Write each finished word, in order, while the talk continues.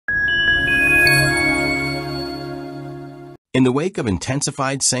In the wake of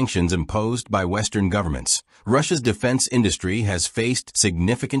intensified sanctions imposed by Western governments, Russia's defense industry has faced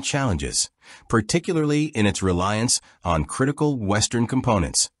significant challenges, particularly in its reliance on critical Western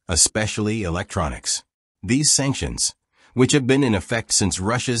components, especially electronics. These sanctions, which have been in effect since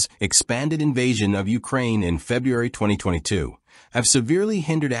Russia's expanded invasion of Ukraine in February 2022, have severely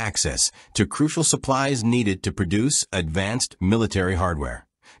hindered access to crucial supplies needed to produce advanced military hardware,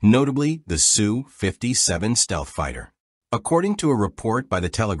 notably the Su-57 stealth fighter. According to a report by The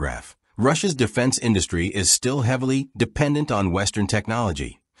Telegraph, Russia's defense industry is still heavily dependent on Western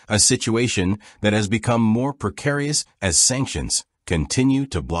technology, a situation that has become more precarious as sanctions continue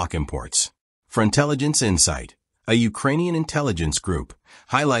to block imports. For intelligence insight, a Ukrainian intelligence group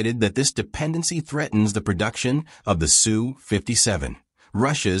highlighted that this dependency threatens the production of the Su-57,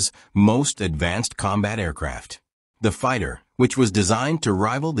 Russia's most advanced combat aircraft. The fighter, which was designed to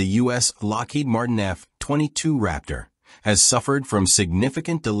rival the U.S. Lockheed Martin F-22 Raptor, has suffered from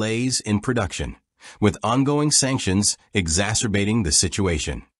significant delays in production, with ongoing sanctions exacerbating the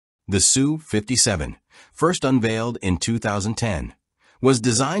situation. The Su-57, first unveiled in 2010, was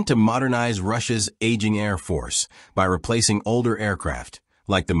designed to modernize Russia's aging air force by replacing older aircraft,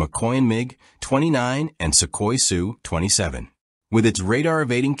 like the Mikoyan MiG-29 and Sukhoi Su-27. With its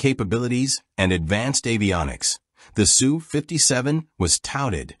radar-evading capabilities and advanced avionics, the Su-57 was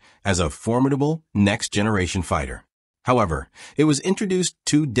touted as a formidable next-generation fighter. However, it was introduced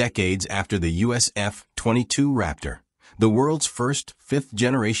 2 decades after the U.S. F-22 Raptor, the world's first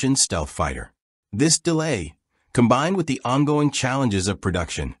fifth-generation stealth fighter. This delay, combined with the ongoing challenges of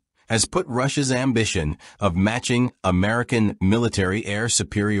production, has put Russia's ambition of matching American military air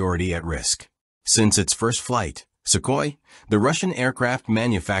superiority at risk. Since its first flight, Sukhoi, the Russian aircraft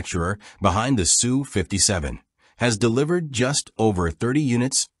manufacturer behind the Su-57, has delivered just over 30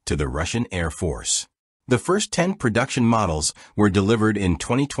 units to the Russian Air Force. The first 10 production models were delivered in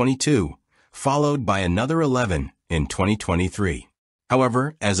 2022, followed by another 11 in 2023.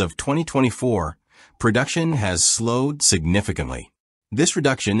 However, as of 2024, production has slowed significantly. This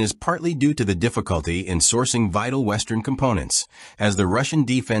reduction is partly due to the difficulty in sourcing vital Western components, as the Russian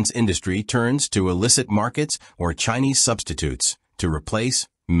defense industry turns to illicit markets or Chinese substitutes to replace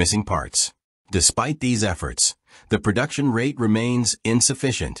missing parts. Despite these efforts, the production rate remains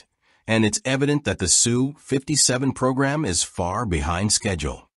insufficient, and it's evident that the Su-57 program is far behind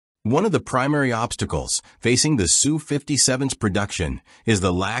schedule. One of the primary obstacles facing the Su-57's production is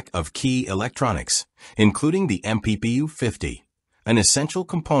the lack of key electronics, including the MPPU-50, an essential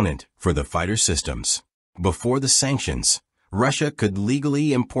component for the fighter systems. Before the sanctions, Russia could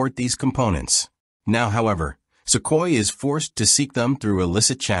legally import these components. Now, however, Sukhoi is forced to seek them through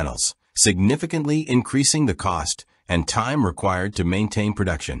illicit channels, significantly increasing the cost and time required to maintain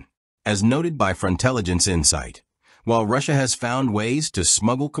production. As noted by Frontelligence Insight, while Russia has found ways to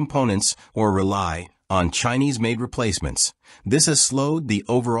smuggle components or rely on Chinese-made replacements, this has slowed the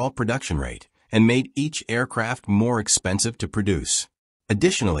overall production rate and made each aircraft more expensive to produce.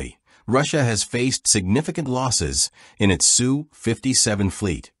 Additionally, Russia has faced significant losses in its Su-57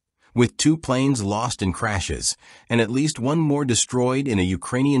 fleet, with 2 planes lost in crashes and at least 1 more destroyed in a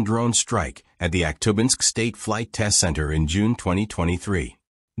Ukrainian drone strike at the Aktubinsk State Flight Test Center in June 2023.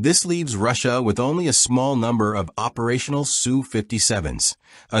 This leaves Russia with only a small number of operational Su-57s,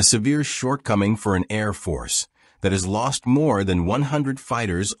 a severe shortcoming for an air force that has lost more than 100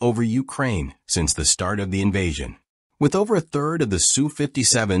 fighters over Ukraine since the start of the invasion. With over a third of the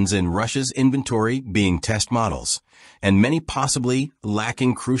Su-57s in Russia's inventory being test models, and many possibly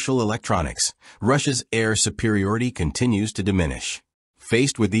lacking crucial electronics, Russia's air superiority continues to diminish.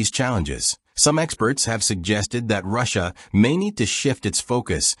 Faced with these challenges, some experts have suggested that Russia may need to shift its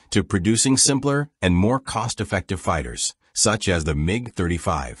focus to producing simpler and more cost-effective fighters, such as the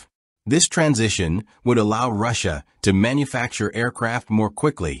MiG-35. This transition would allow Russia to manufacture aircraft more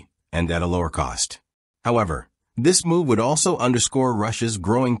quickly and at a lower cost. However, this move would also underscore Russia's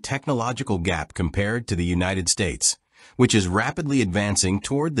growing technological gap compared to the United States, which is rapidly advancing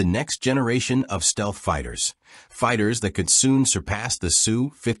toward the next generation of stealth fighters that could soon surpass the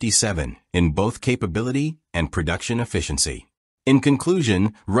Su-57 in both capability and production efficiency. In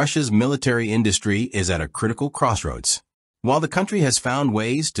conclusion, Russia's military industry is at a critical crossroads. While the country has found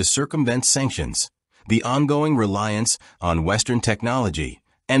ways to circumvent sanctions, the ongoing reliance on Western technology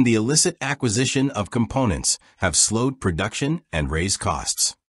and the illicit acquisition of components have slowed production and raised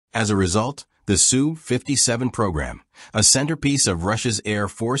costs. As a result, the Su-57 program, a centerpiece of Russia's Air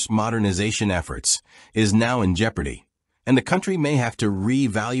Force modernization efforts, is now in jeopardy, and the country may have to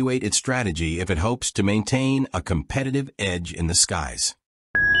reevaluate its strategy if it hopes to maintain a competitive edge in the skies.